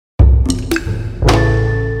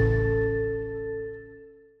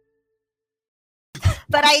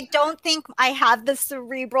but I don't think I have the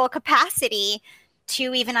cerebral capacity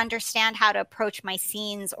to even understand how to approach my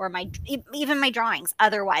scenes or even my drawings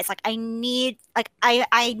otherwise. Like I need, like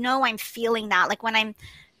I know I'm feeling that, like when I'm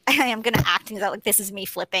gonna act things out, like this is me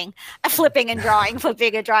flipping and drawing,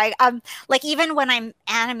 flipping and drawing. Like even when I'm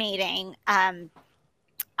animating,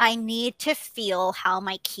 I need to feel how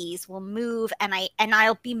my keys will move, and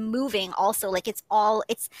I'll be moving also. Like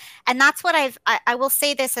and that's what I will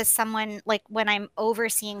say this as someone, like when I'm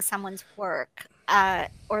overseeing someone's work,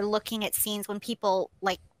 or looking at scenes when people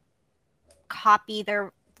like copy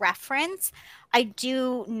their reference, I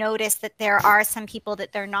do notice that there are some people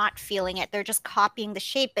that they're not feeling it. They're just copying the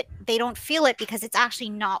shape, but they don't feel it because it's actually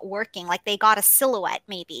not working. Like they got a silhouette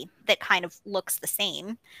maybe that kind of looks the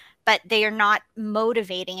same, but they are not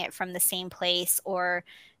motivating it from the same place, or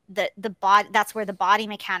the body, that's where the body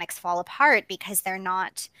mechanics fall apart because they're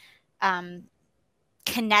not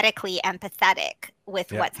kinetically empathetic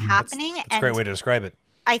with what's happening. That's a great way to describe it.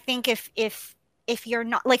 I think if you're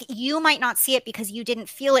not, like, you might not see it because you didn't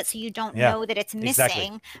feel it, so you don't know that it's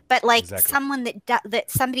missing, but like someone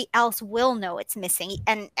that somebody else will know it's missing,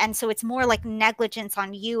 and so it's more like negligence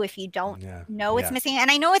on you if you don't know it's missing.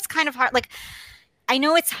 And I know it's kind of hard, like I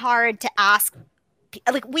know it's hard to ask,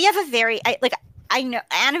 like we have a very I know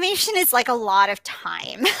animation is like a lot of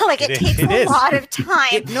time. Like it takes a lot of time.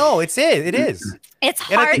 It is. It's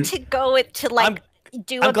hard to go to like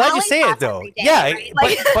I'm glad you say it though. Right?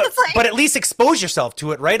 But at least expose yourself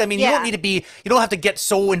to it, right? I mean, you don't need to be, you don't have to get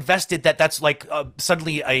so invested that that's like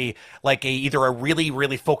suddenly either a really,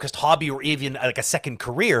 really focused hobby or even like a second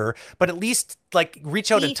career, but at least like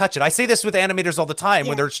reach out and touch it. I say this with animators all the time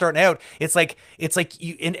when they're starting out. It's like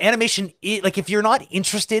you, in animation, like if you're not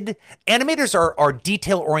interested, animators are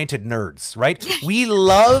detail oriented nerds, right? We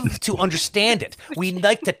love to understand it. We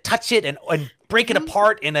like to touch it and break it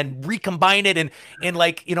apart and then recombine it and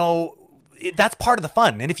like, you know, that's part of the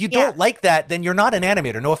fun. And if you don't like that, then you're not an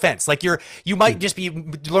animator. No offense. Like you might just be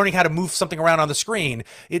learning how to move something around on the screen.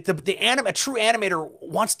 A true animator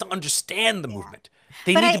wants to understand the movement.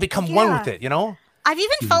 They need to become one with it, you know? I've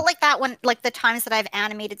even felt like that when, like, the times that I've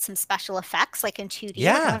animated some special effects, like in 2D,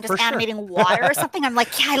 like when I'm just animating water or something. I'm like,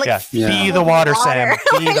 be the water, Sam.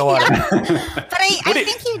 Be the water. But I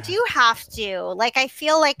think you do have to. Like, I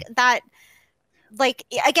feel like that. Like,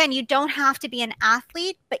 again, you don't have to be an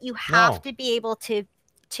athlete, but you have to be able to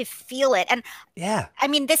feel it. And I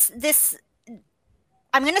mean, this is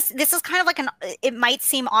kind of like it might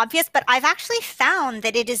seem obvious, but I've actually found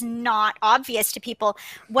that it is not obvious to people.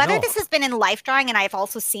 Whether this has been in life drawing, and I've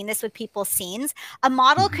also seen this with people's scenes, a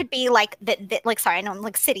model could be like like, sorry, I know I'm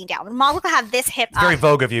like sitting down. The model could have this hip up, very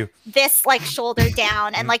Vogue of you. This like shoulder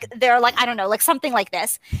down, and like they're like, I don't know, like something like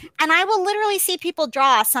this. And I will literally see people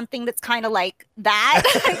draw something that's kind of like that,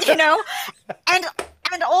 you know, and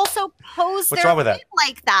also pose their head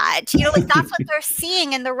like that, you know, like that's what they're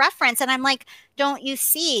seeing in the reference. And I'm like, don't you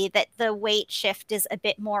see that the weight shift is a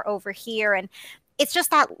bit more over here? And it's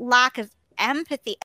just that lack of empathy.